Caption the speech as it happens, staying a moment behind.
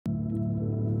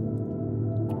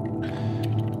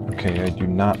Okay, I do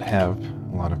not have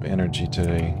a lot of energy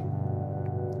today.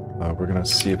 We're gonna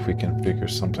see if we can figure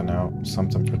something out,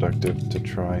 something productive to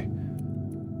try.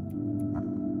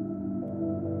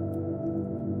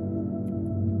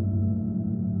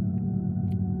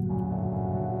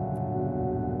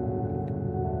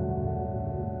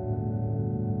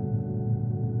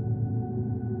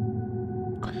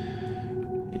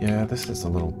 Yeah, this is a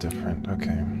little different.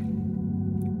 Okay.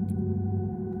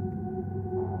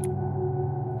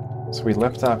 So we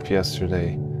left off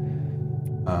yesterday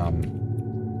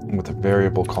with a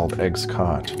variable called eggs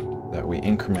caught that we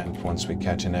increment once we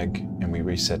catch an egg and we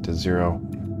reset to 0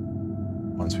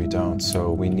 once we don't.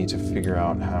 So we need to figure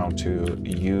out how to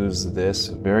use this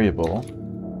variable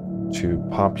to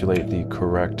populate the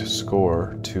correct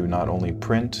score to not only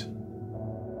print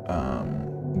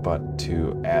but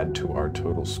to add to our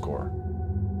total score.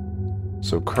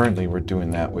 So currently we're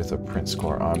doing that with a print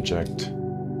score object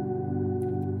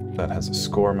that has a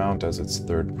score amount as its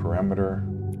third parameter,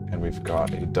 and we've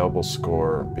got a double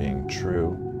score being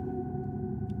true.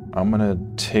 I'm gonna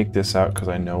take this out because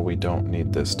I know we don't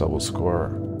need this double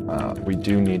score. We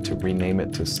do need to rename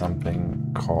it to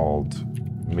something called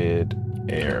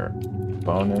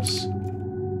midairBonus,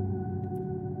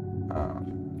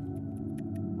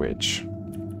 which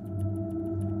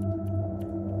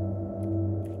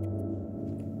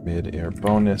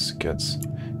midairBonus gets,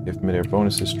 if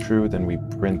midairBonus is true, then we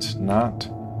print not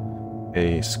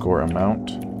a score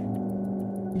amount,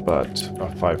 but a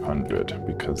 500,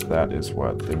 because that is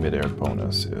what the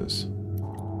midairBonus is.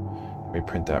 We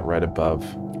print that right above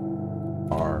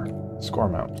our score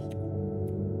amount.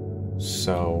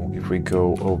 So if we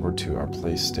go over to our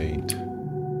play state,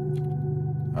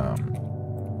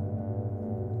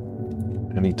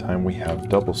 anytime we have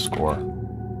double score,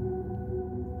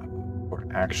 we're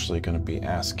actually going to be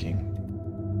asking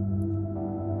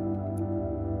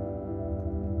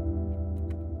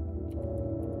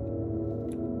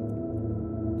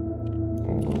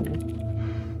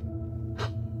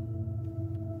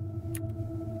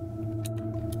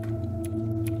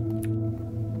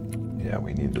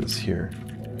we need this here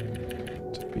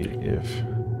to be if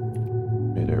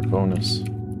midairBonus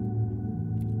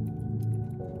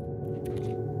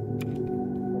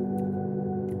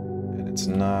and it's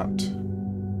not,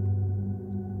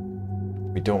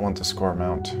 we don't want the score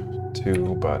amount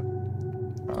to, but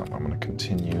I'm going to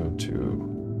continue to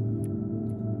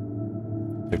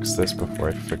fix this before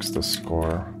I fix the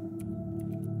score.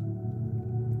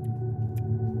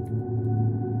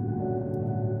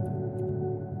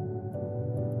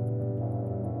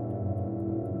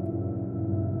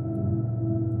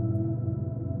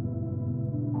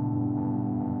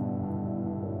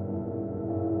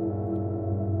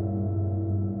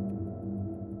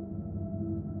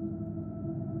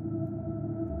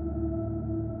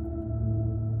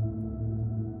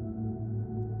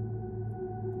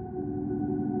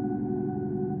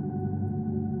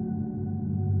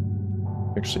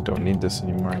 Actually don't need this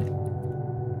anymore.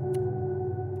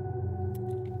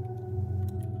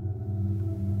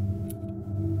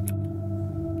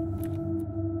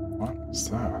 What is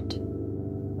that?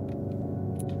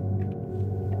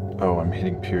 Oh, I'm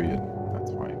hitting period.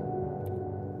 That's why.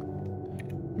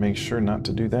 Make sure not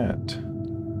to do that.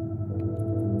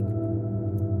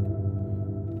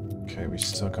 Okay, we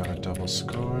still got a double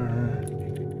score.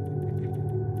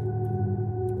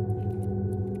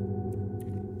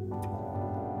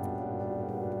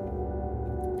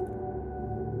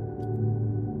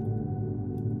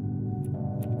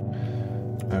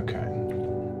 Okay.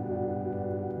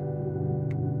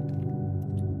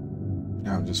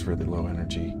 Now I'm just really low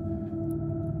energy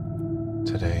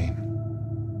today.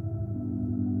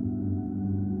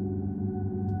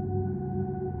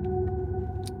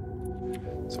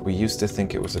 So we used to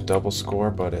think it was a double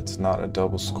score, but it's not a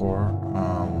double score.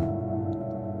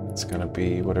 It's gonna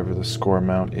be whatever the score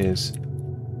amount is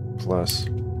plus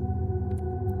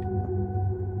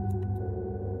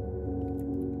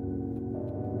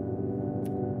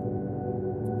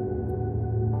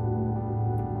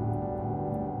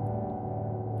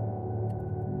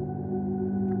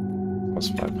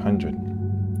plus 500.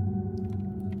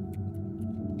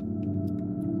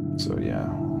 So yeah,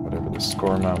 whatever the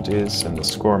score amount is, and the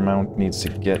score amount needs to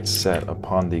get set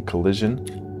upon the collision,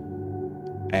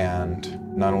 and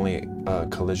not only a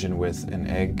collision with an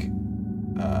egg,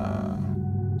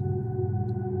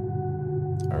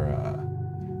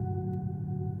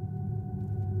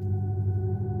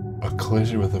 a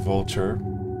collision with a vulture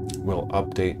will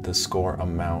update the score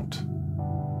amount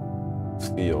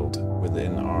field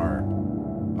within our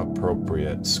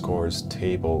appropriate scores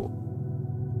table.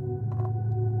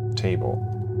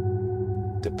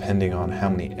 depending on how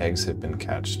many eggs have been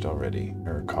caught already.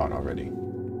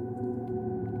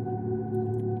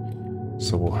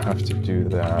 So we'll have to do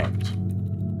that.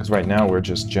 Because right now we're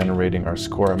just generating our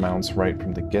score amounts right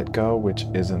from the get-go, which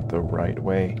isn't the right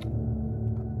way.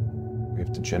 We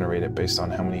have to generate it based on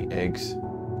how many eggs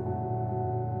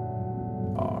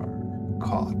are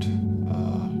caught.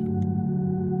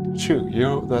 Shoot,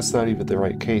 that's not even the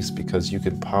right case, because you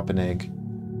can pop an egg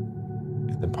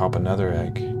and then pop another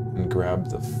egg and grab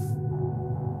the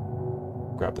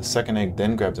second egg,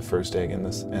 then grab the first egg, and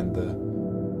the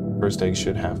first egg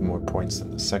should have more points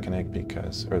than the second egg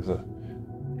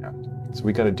So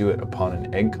we got to do it upon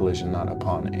an egg collision, not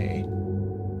upon a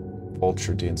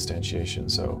vulture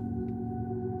deinstantiation. So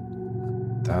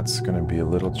that's going to be a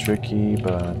little tricky,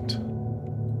 but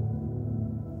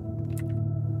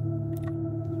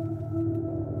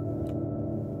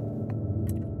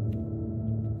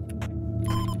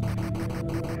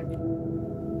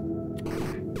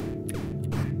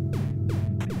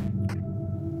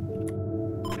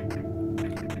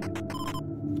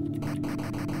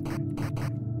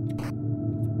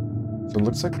so it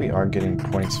looks like we are getting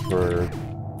points for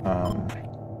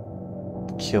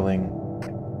killing.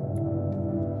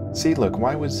 See, look,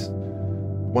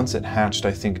 once it hatched,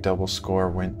 I think doubleScore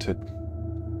went to,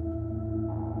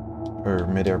 or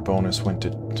midairBonus went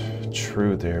to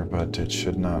true there, but it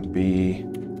should not be.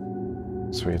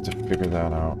 So we have to figure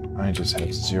that out. I just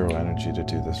have 0 energy to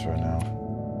do this right now.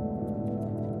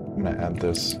 I'm gonna add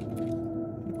this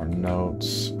in our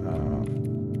notes.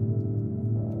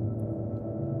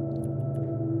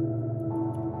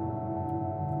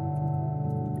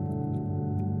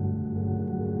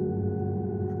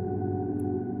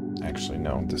 Actually,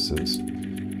 no, this is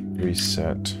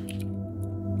reset.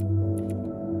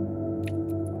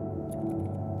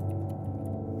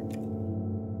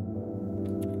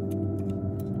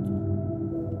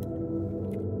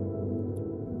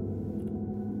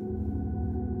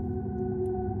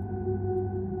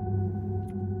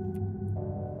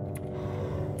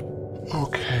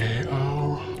 Okay,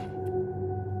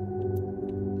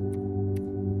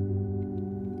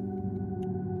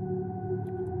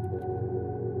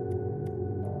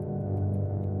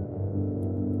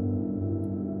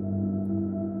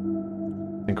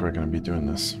 I think we're going to be doing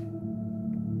this.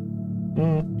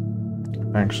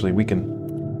 Actually, we can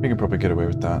probably get away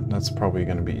with that. That's probably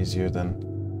going to be easier than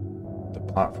the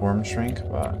platform shrink,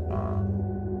 but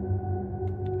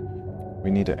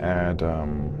we need to add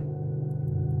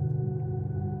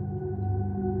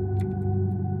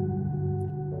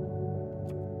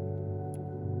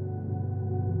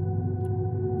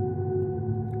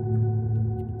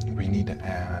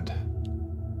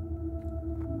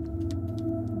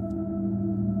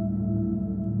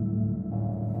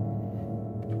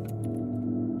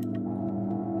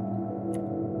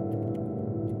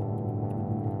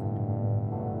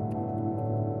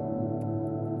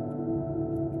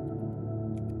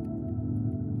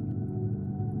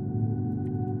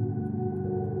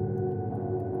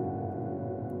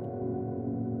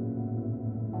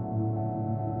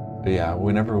yeah,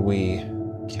 whenever we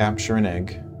capture an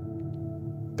egg,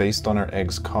 based on our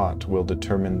eggs caught, we'll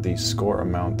determine the score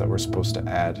amount that we're supposed to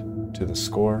add to the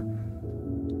score,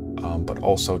 but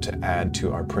also to add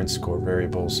to our print score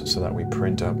variables so that we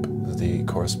print up the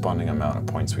corresponding amount of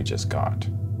points we just got.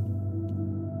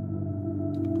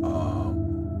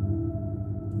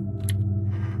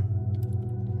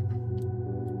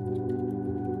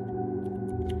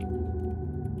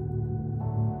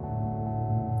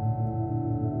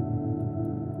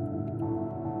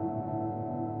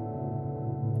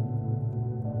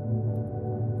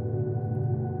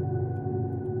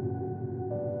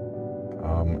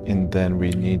 And then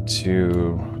we need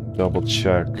to double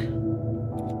check,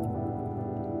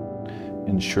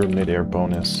 ensure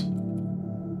midairBonus.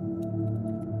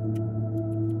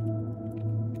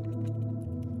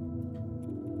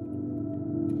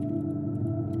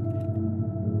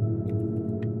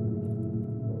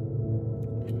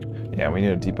 Yeah, we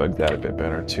need to debug that a bit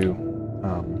better too.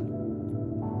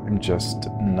 I'm just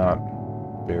not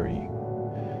very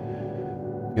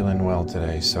feeling well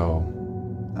today, so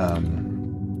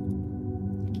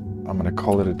I'm gonna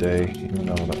call it a day, even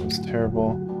though that was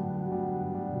terrible.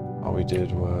 All we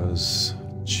did was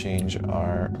change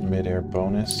our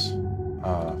midairBonus,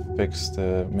 fix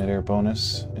the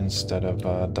midairBonus instead of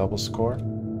doubleScore,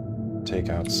 take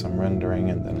out some rendering,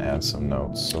 and then add some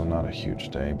notes. So not a huge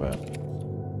day, but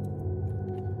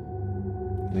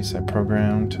at least I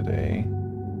programmed today.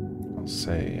 I'll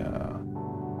say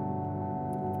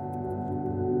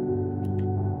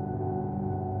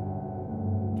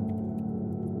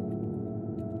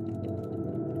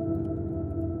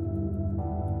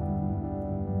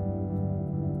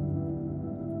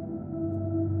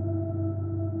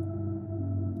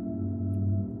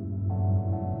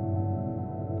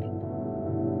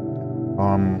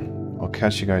I'll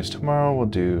catch you guys tomorrow. We'll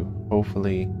do,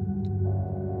 hopefully,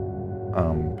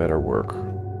 better work.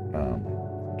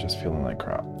 I'm just feeling like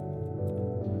crap.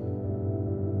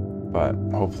 But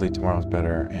hopefully tomorrow's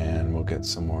better and we'll get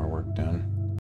some more work done.